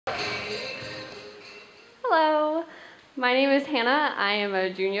Hello, my name is Hannah. I am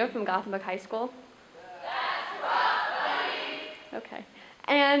a junior from Gothenburg High School. Okay,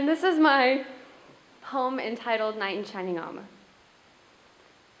 and this is my poem entitled Knight in Shining Armor.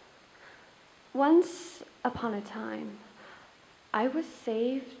 Once upon a time, I was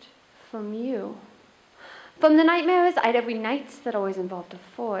saved from you. From the nightmares I'd every night that always involved a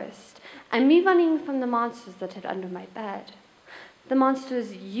forest, and me running from the monsters that hid under my bed. The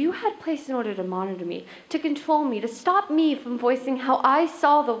monsters you had placed in order to monitor me, to control me, to stop me from voicing how I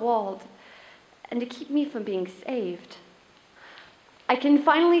saw the world, and to keep me from being saved. I can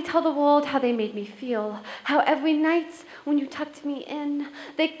finally tell the world how they made me feel, how every night when you tucked me in,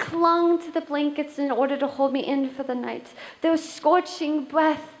 they clung to the blankets in order to hold me in for the night. Their scorching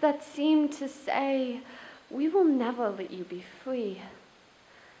breath that seemed to say, "We will never let you be free."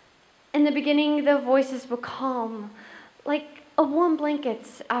 In the beginning, their voices were calm, like a warm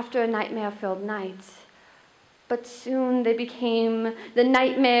blanket after a nightmare-filled night. But soon they became the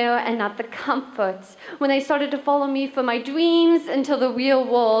nightmare and not the comfort. When they started to follow me from my dreams into the real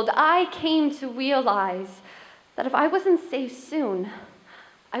world, I came to realize that if I wasn't saved soon,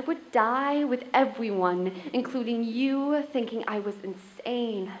 I would die with everyone, including you, thinking I was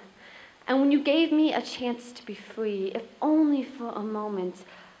insane. And when you gave me a chance to be free, if only for a moment,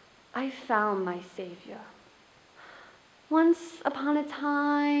 I found my savior. Once upon a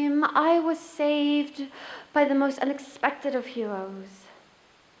time, I was saved by the most unexpected of heroes.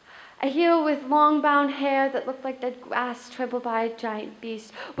 A hero with long brown hair that looked like dead grass trampled by a giant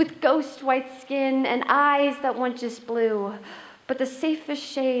beast, with ghost white skin and eyes that weren't just blue, but the safest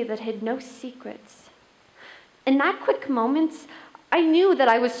shade that hid no secrets. In that quick moment, I knew that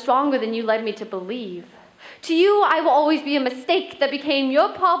I was stronger than you led me to believe. To you, I will always be a mistake that became your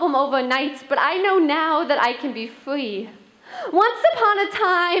problem overnight, but I know now that I can be free. Once upon a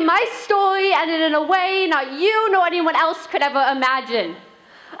time, my story ended in a way not you nor anyone else could ever imagine.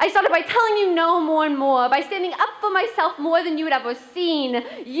 I started by telling you no more and more, by standing up for myself more than you had ever seen.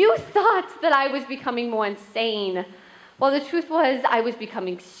 You thought that I was becoming more insane, while the truth was I was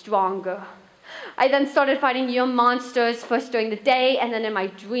becoming stronger. I then started fighting your monsters, first during the day and then in my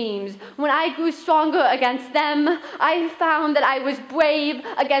dreams. When I grew stronger against them, I found that I was brave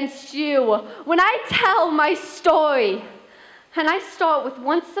against you. When I tell my story, and I start with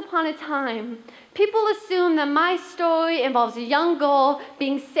once upon a time, people assume that my story involves a young girl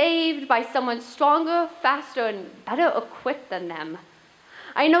being saved by someone stronger, faster, and better equipped than them.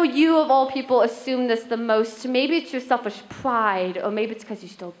 I know you, of all people, assume this the most. Maybe it's your selfish pride, or maybe it's because you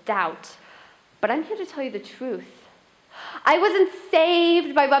still doubt. But I'm here to tell you the truth. I wasn't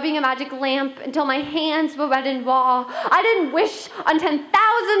saved by rubbing a magic lamp until my hands were red and raw. I didn't wish on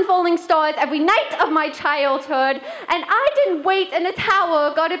 10,000 falling stars every night of my childhood. And I didn't wait in a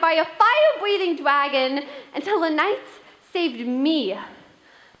tower guarded by a fire-breathing dragon until the night saved me.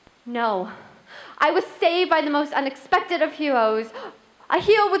 No, I was saved by the most unexpected of heroes. A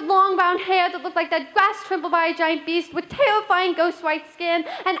hero with long brown hair that looked like that grass trampled by a giant beast, with terrifying ghost white skin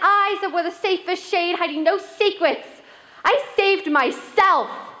and eyes that were the safest shade, hiding no secrets. I saved myself,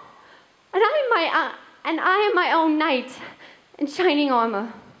 and I am my own knight in shining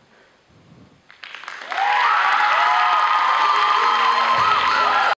armor.